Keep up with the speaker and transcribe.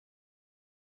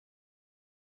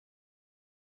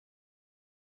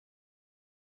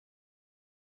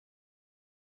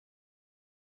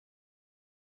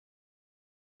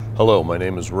Hello, my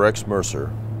name is Rex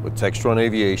Mercer with Textron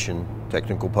Aviation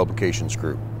Technical Publications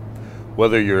Group.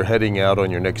 Whether you're heading out on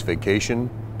your next vacation,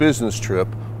 business trip,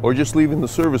 or just leaving the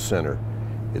service center,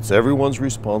 it's everyone's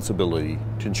responsibility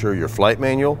to ensure your flight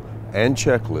manual and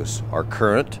checklists are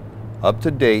current, up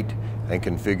to date, and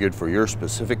configured for your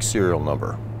specific serial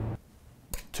number.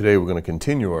 Today we're going to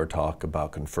continue our talk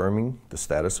about confirming the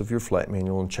status of your flight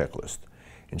manual and checklist,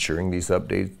 ensuring these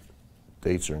updates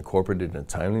are incorporated in a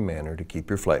timely manner to keep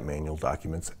your flight manual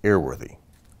documents airworthy.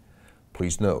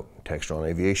 Please note, Textron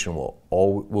Aviation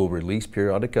will release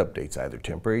periodic updates, either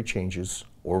temporary changes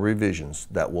or revisions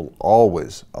that will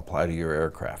always apply to your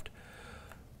aircraft.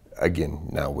 Again,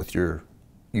 now with your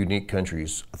unique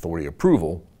country's authority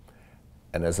approval,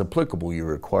 and as applicable, you're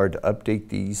required to update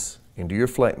these into your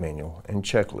flight manual and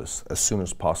checklist as soon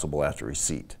as possible after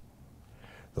receipt.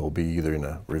 They will be either in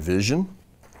a revision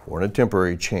or in a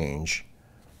temporary change.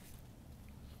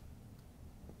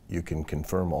 You can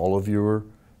confirm all of your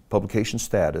publication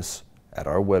status at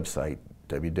our website,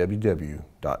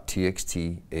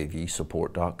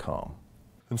 www.txtavsupport.com.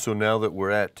 And so now that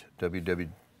we're at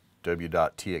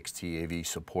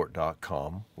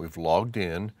www.txtavsupport.com, we've logged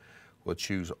in. We'll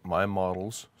choose My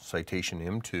Models Citation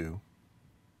M2.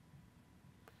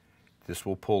 This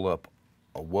will pull up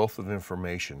a wealth of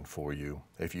information for you.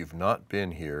 If you've not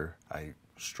been here, I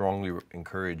strongly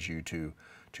encourage you to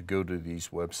go to these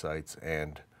websites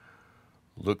and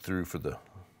look through for the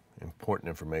important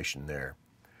information there.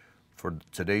 For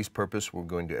today's purpose, we're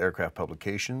going to Aircraft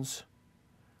Publications,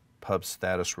 Pub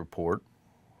Status Report.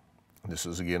 This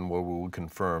is again where we will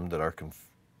confirm that our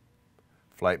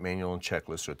flight manual and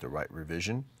checklist are at the right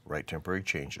revision, right temporary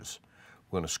changes.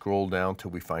 We're going to scroll down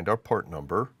till we find our part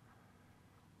number.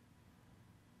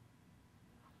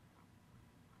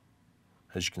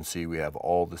 As you can see, we have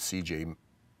all the CJ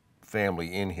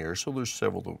family in here, so there's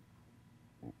several to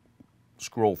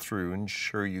scroll through and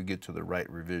ensure you get to the right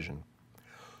revision.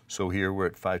 So here we're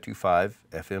at 525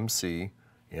 FMC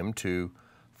M2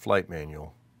 flight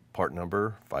manual, part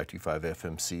number 525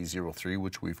 FMC 03,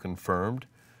 which we've confirmed.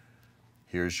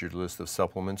 Here's your list of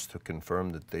supplements to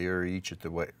confirm that they are each at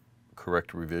the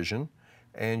correct revision,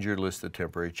 and your list of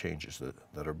temporary changes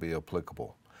that are be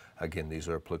applicable. Again, these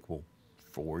are applicable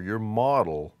for your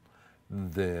model,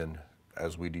 then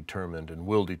as we determined and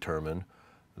will determine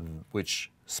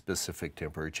which specific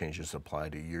temporary changes apply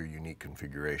to your unique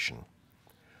configuration.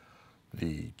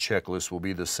 The checklist will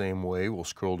be the same way. We'll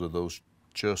scroll to those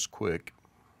just quick.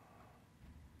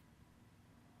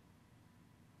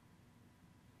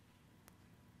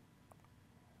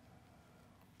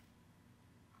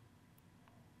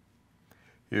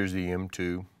 Here's the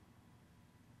M2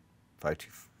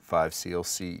 525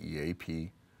 CLC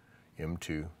EAP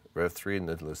M2 Rev 3 and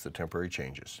the list of temporary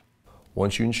changes.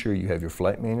 Once you ensure you have your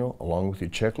flight manual along with your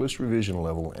checklist revision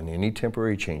level and any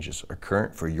temporary changes are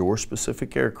current for your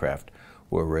specific aircraft,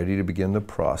 we're ready to begin the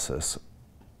process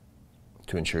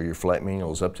to ensure your flight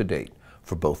manual is up to date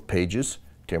for both pages,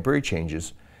 temporary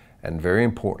changes, and very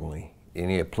importantly,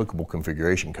 any applicable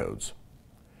configuration codes.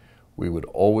 We would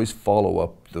always follow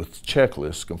up the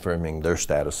checklist confirming their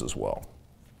status as well.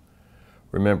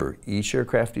 Remember, each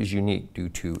aircraft is unique due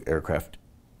to aircraft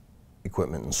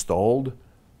equipment installed,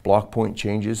 block point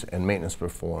changes, and maintenance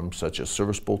performed, such as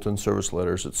service bulletin, service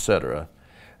letters, etc.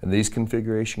 And these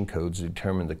configuration codes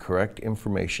determine the correct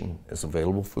information is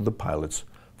available for the pilots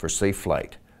for safe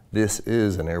flight. This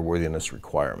is an airworthiness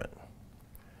requirement.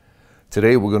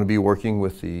 Today we're going to be working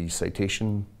with the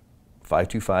Citation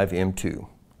 525 M2.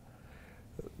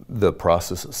 The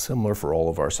process is similar for all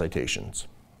of our citations.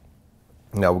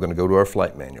 Now we're going to go to our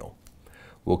flight manual.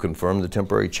 We'll confirm the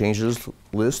temporary changes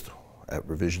list at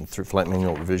revision 3, flight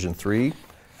manual revision 3,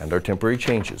 and our temporary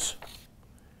changes.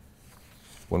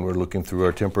 When we're looking through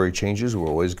our temporary changes, we're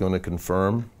always going to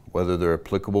confirm whether they're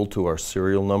applicable to our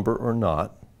serial number or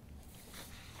not.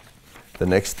 The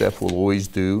next step we'll always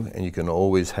do, and you can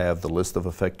always have the list of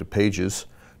effective pages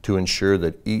to ensure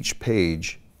that each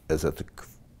page is at the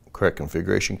correct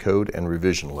configuration code and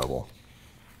revision level.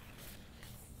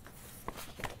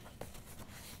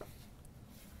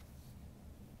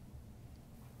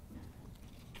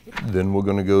 Then we're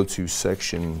going to go to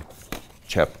section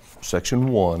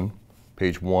 1,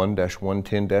 page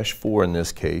 1-110-4 in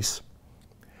this case,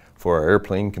 for our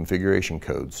airplane configuration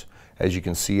codes. As you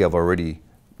can see, I've already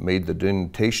made the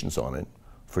indentations on it.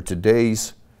 For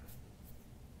today's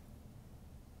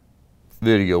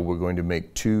video, we're going to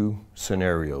make two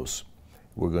scenarios.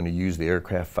 We're going to use the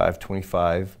aircraft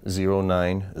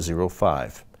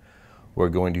 525-0905. We're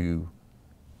going to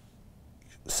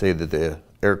say that the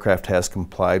aircraft has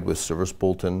complied with Service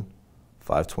Bulletin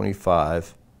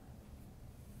 525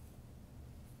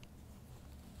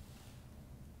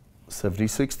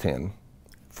 7610,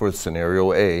 for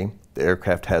scenario A, the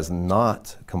aircraft has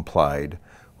not complied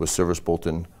with Service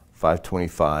Bulletin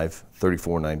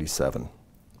 525-3497.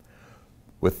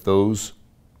 With those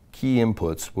key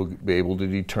inputs, we'll be able to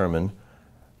determine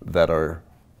that our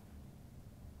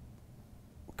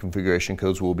configuration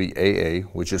codes will be AA,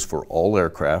 which is for all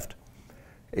aircraft.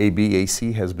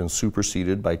 ABAC has been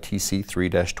superseded by TC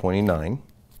 3-29.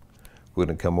 We're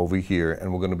going to come over here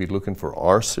and we're going to be looking for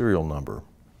our serial number.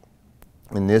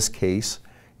 In this case,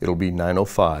 it'll be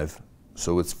 905,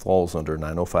 so it falls under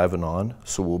 905 and on,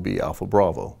 so we'll be Alpha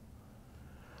Bravo.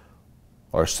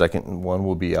 Our second one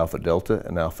will be Alpha Delta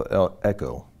and Alpha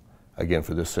Echo. Again,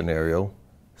 for this scenario,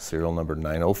 serial number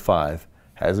 905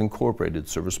 has incorporated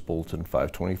Service Bulletin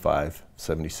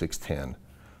 525-7610,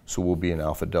 so we'll be in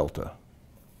Alpha Delta.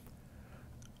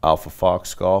 Alpha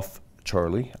Fox Golf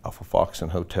Charlie, Alpha Fox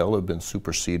and Hotel have been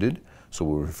superseded, so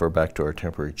we'll refer back to our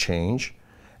temporary change.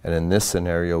 And in this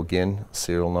scenario, again,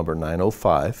 serial number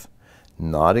 905,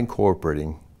 not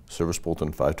incorporating Service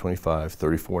Bulletin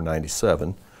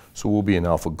 525-3497, so we'll be in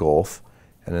Alpha Golf.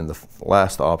 And then the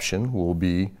last option will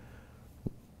be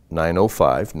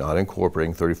 905, not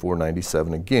incorporating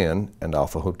 3497 again, and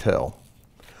Alpha Hotel.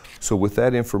 So with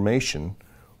that information,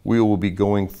 we will be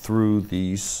going through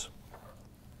these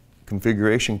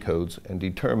configuration codes and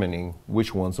determining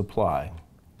which ones apply.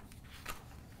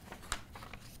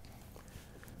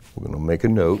 We're going to make a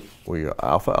note. We are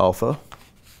Alpha Alpha,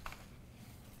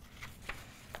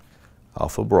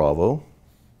 Alpha Bravo,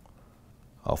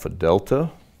 Alpha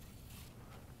Delta,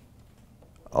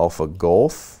 Alpha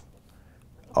Golf,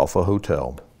 Alpha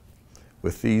Hotel.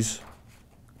 With these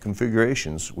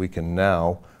configurations, we can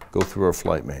now go through our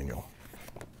flight manual.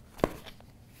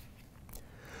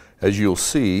 As you'll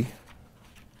see,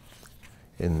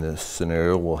 in this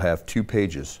scenario, we'll have two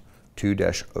pages,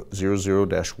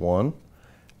 2-00-1,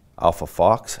 Alpha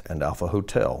Fox and Alpha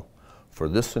Hotel. For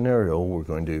this scenario, we're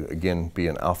going to again be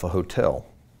an Alpha Hotel.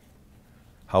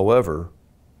 However,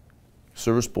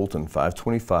 Service Bulletin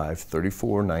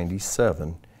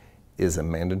 525-3497 is a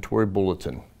mandatory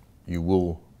bulletin. You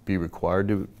will be required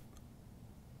to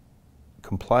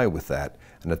comply with that,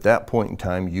 and at that point in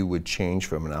time you would change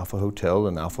from an Alpha Hotel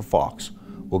and Alpha Fox.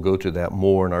 We'll go to that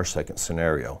more in our second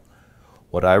scenario.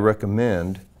 What I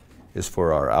recommend is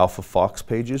for our Alpha Fox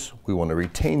pages, we want to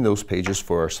retain those pages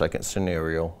for our second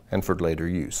scenario and for later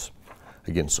use.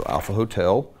 Again, so Alpha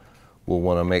Hotel, we'll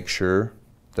want to make sure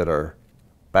that our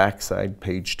backside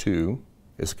page 2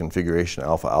 is configuration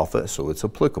Alpha Alpha, so it's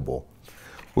applicable.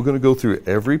 We're going to go through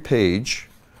every page.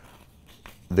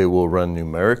 They will run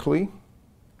numerically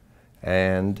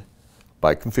and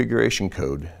by configuration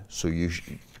code, so you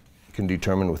can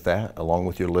determine with that, along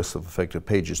with your list of effective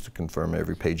pages, to confirm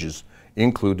every page is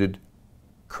included,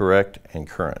 correct, and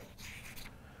current.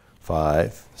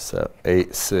 5, 7,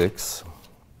 8, 6,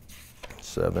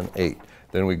 7, 8.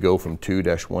 Then we go from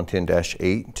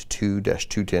 2-110-8 to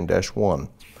 2-210-1.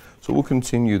 So we'll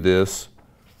continue this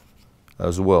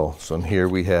as well. So in here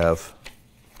we have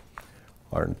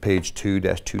our page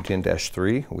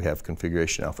 2-210-3, we have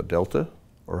configuration Alpha Delta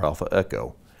or Alpha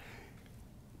Echo.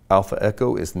 Alpha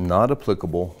Echo is not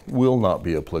applicable, will not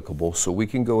be applicable, so we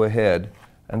can go ahead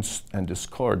and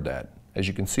discard that. As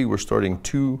you can see, we're starting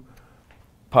two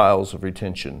piles of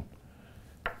retention.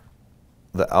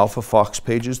 The Alpha Fox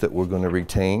pages that we're going to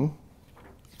retain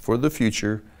for the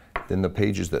future, then the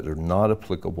pages that are not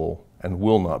applicable and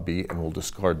will not be, and we'll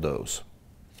discard those.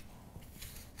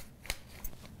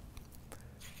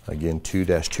 Again,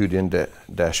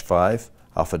 2-210-5,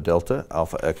 Alpha Delta,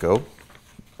 Alpha Echo,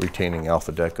 retaining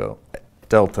Alpha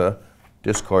Delta,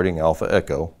 discarding Alpha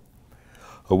Echo.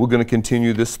 We're going to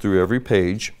continue this through every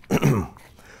page.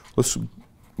 Let's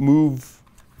move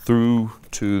through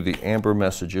to the amber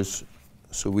messages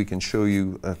so we can show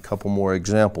you a couple more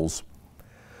examples.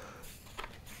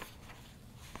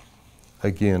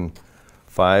 Again,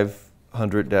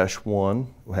 500-1,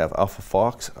 we have Alpha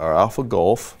Fox, or Alpha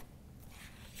Golf,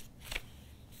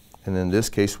 and in this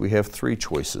case we have three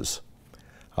choices: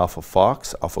 Alpha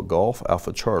Fox, Alpha Golf,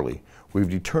 Alpha Charlie. We've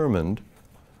determined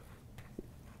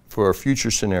for our future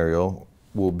scenario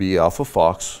will be Alpha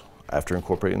Fox after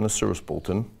incorporating the service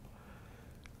bulletin.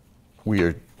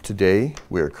 Today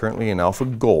we are currently in Alpha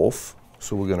Golf,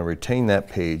 so we're going to retain that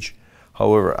page.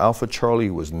 However, Alpha Charlie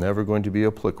was never going to be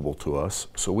applicable to us,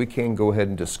 so we can go ahead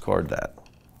and discard that.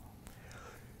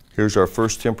 Here's our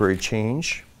first temporary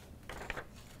change.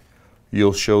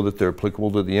 You'll show that they're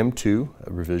applicable to the M2,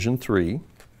 revision 3,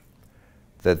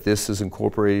 that this is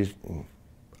incorporated,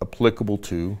 applicable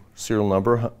to serial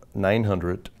number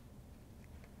 900,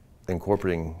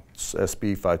 incorporating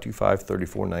SB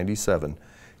 525-3497,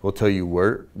 We'll tell you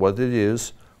what it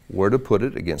is, where to put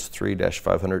it against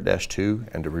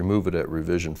 3-500-2, and to remove it at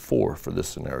revision 4 for this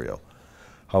scenario.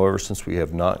 However, since we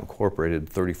have not incorporated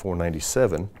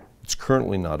 3497, it's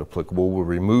currently not applicable. We'll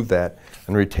remove that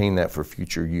and retain that for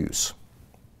future use.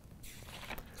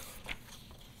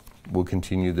 We'll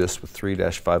continue this with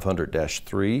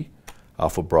 3-500-3,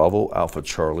 Alpha Bravo, Alpha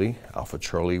Charlie. Alpha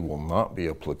Charlie will not be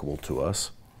applicable to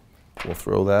us. We'll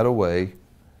throw that away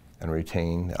and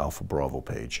retain the Alpha Bravo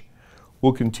page.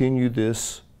 We'll continue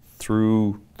this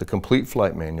through the complete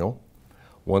flight manual.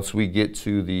 Once we get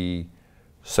to the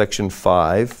section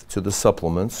 5, to the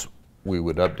supplements, we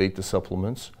would update the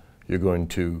supplements. You're going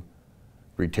to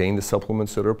retain the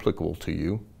supplements that are applicable to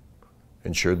you,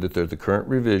 ensure that they're the current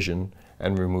revision,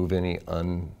 and remove any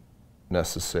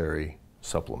unnecessary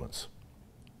supplements.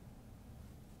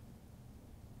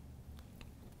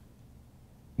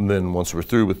 And then once we're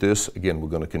through with this, again, we're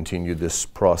going to continue this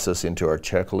process into our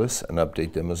checklist and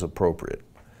update them as appropriate.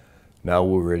 Now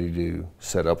we're ready to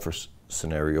set up for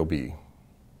scenario B.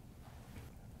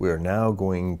 We are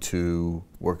going to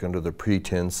work under the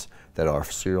pretense that our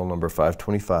serial number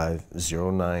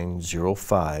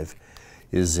 525-0905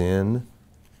 is in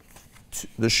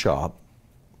the shop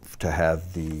to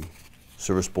have the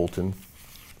Service Bulletin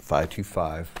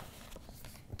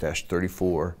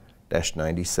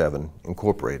 525-34-97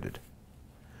 incorporated.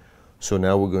 So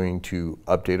now we're going to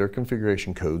update our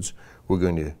configuration codes. We're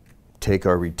going to take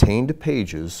our retained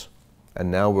pages,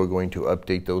 and now we're going to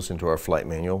update those into our flight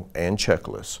manual and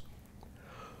checklist.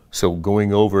 So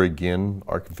going over again,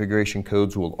 our configuration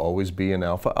codes will always be in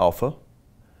Alpha Alpha.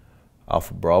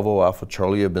 Alpha Bravo, Alpha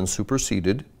Charlie have been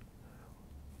superseded.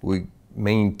 We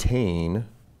maintain,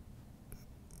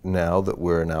 now that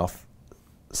we're in Alpha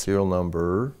serial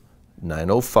number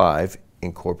 905,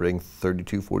 incorporating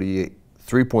 3248,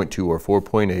 3.2 or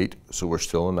 4.8, so we're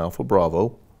still in Alpha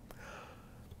Bravo.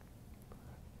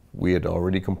 We had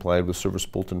already complied with Service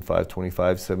Bulletin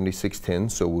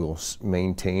 525-7610, so we'll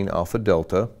maintain Alpha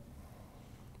Delta.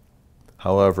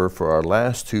 However, for our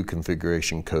last two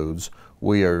configuration codes,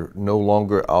 we are no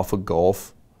longer Alpha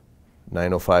Golf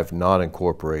 905 not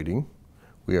incorporating.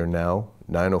 We are now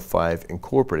 905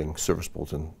 incorporating Service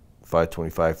Bulletin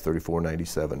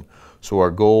 525-3497. So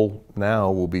our goal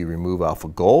now will be remove Alpha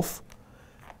Golf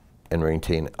and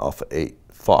maintain Alpha 8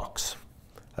 Fox.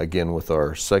 Again, with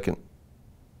our second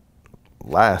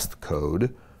last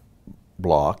code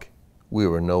block, we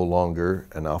were no longer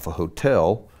an Alpha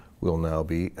Hotel. We'll now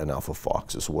be an Alpha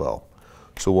Fox as well.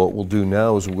 So what we'll do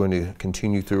now is we're going to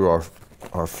continue through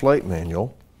our flight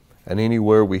manual, and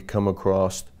anywhere we come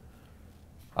across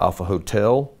Alpha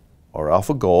Hotel or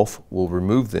Alpha Golf, we'll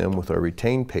remove them with our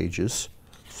retained pages.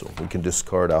 So we can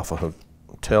discard Alpha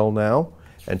Hotel now,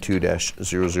 and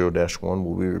 2-00-1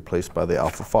 will be replaced by the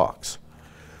Alpha Fox.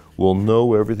 We'll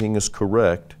know everything is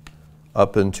correct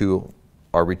up into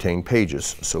our retained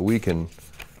pages. So we can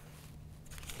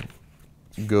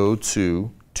go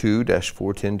to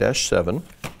 2-410-7.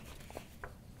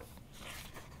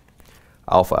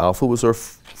 Alpha Alpha was our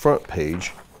front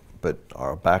page, but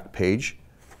our back page,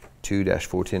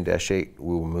 2-410-8,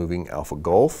 we were moving Alpha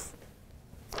Golf,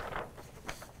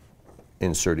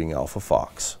 inserting Alpha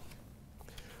Fox.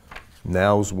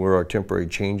 Now is where our temporary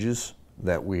changes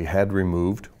that we had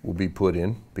removed will be put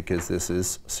in, because this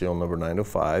is serial number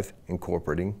 905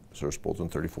 incorporating Service Bulletin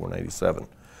 3497.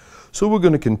 So we're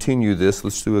going to continue this.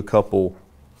 Let's do a couple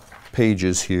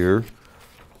pages here.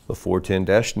 The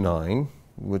 410-9,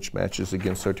 which matches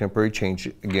against our temporary change.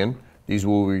 Again, these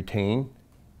will retain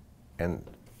and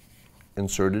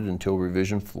inserted until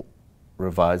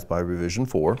revised by revision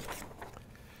 4.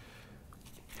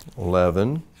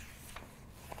 11.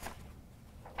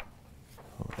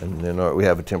 And then we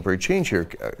have a temporary change here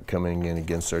coming in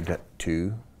against our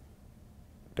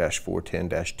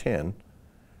 2-410-10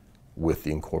 with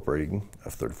the incorporating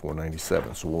of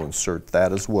 3497. So we'll insert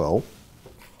that as well.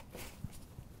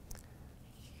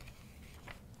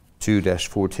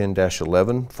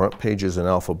 2-410-11, front page is an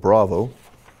Alpha Bravo.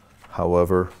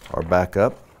 However, our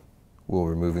backup, we're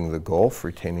removing the Golf,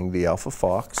 retaining the Alpha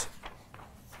Fox.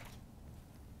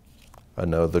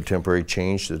 Another temporary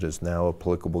change that is now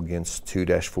applicable against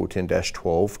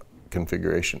 2-410-12,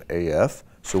 configuration AF.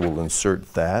 So we'll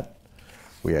insert that.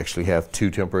 We actually have two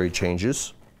temporary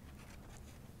changes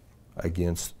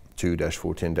against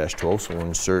 2-410-12, so we'll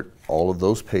insert all of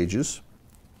those pages.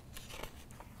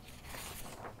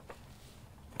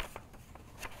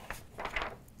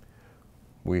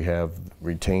 We have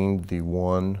retained the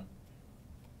one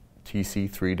TC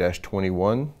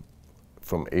 3-21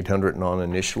 from 800 and on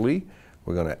initially.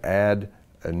 We're going to add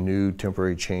a new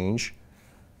temporary change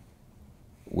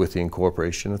with the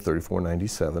incorporation of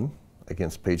 3497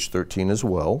 against page 13 as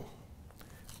well,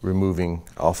 removing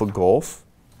Alpha Golf,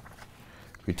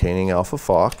 retaining Alpha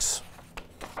Fox,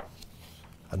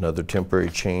 another temporary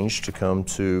change to come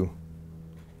to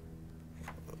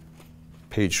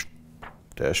page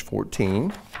dash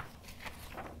 14,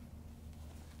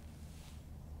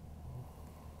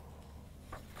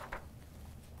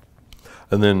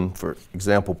 and then for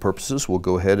example purposes we'll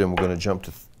go ahead and we're going to jump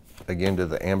to again to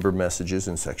the amber messages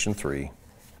in section 3.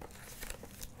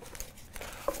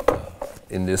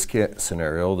 In this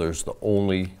scenario, there's the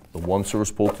one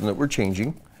service bulletin that we're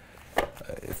changing.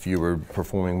 If you were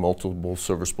performing multiple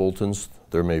service bulletins,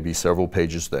 there may be several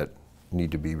pages that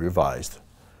need to be revised.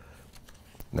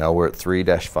 Now we're at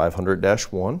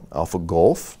 3-500-1, Alpha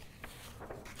Golf,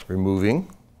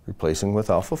 replacing with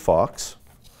Alpha Fox.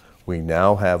 We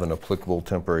now have an applicable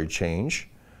temporary change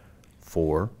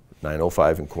for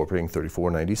 905 incorporating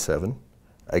 3497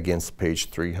 against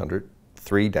page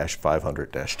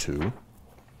 3-500-2.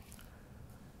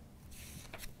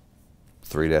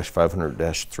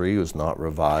 3-500-3 was not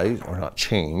revised or not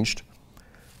changed.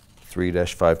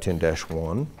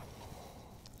 3-510-1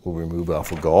 will remove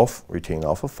Alpha Golf, retain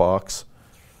Alpha Fox.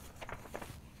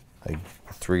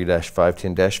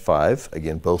 3-510-5,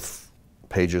 again both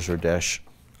pages are dash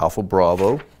Alpha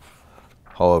Bravo.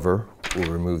 However,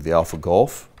 we'll remove the Alpha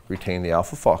Golf, retain the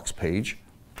Alpha Fox page.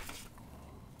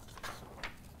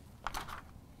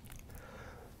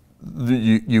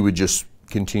 You would just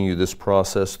continue this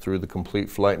process through the complete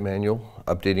flight manual,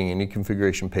 updating any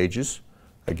configuration pages.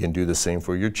 Again, do the same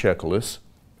for your checklist.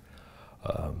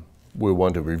 We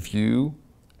want to review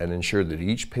and ensure that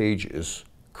each page is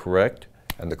correct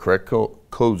and the correct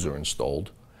codes are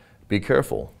installed. Be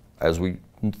careful. As we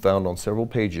found on several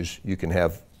pages, you can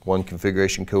have one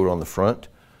configuration code on the front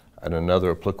and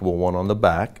another applicable one on the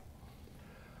back.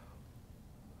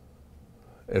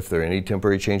 If there are any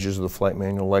temporary changes to the flight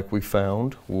manual like we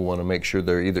found, we'll want to make sure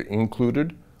they're either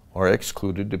included or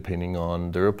excluded depending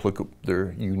on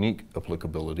their unique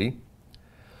applicability.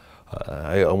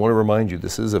 I want to remind you,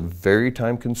 this is a very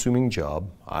time-consuming job.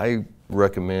 I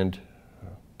recommend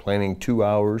planning 2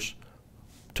 hours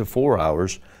to 4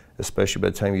 hours, especially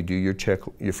by the time you do your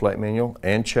flight manual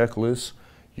and checklist.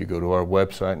 You go to our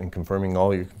website and confirming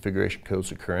all your configuration codes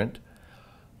are current.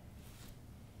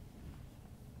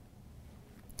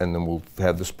 And then we'll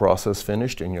have this process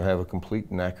finished and you'll have a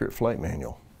complete and accurate flight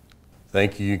manual.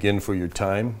 Thank you again for your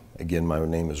time. Again, my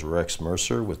name is Rex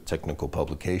Mercer with Technical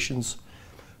Publications.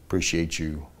 Appreciate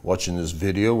you watching this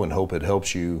video and hope it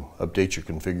helps you update your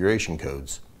configuration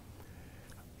codes.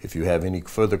 If you have any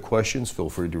further questions, feel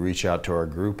free to reach out to our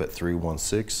group at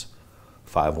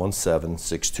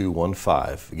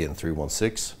 316-517-6215. Again,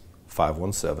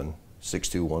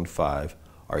 316-517-6215.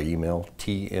 Our email,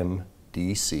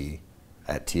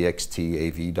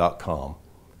 tmdc@txtav.com.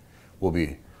 We'll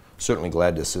be certainly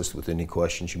glad to assist with any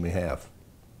questions you may have.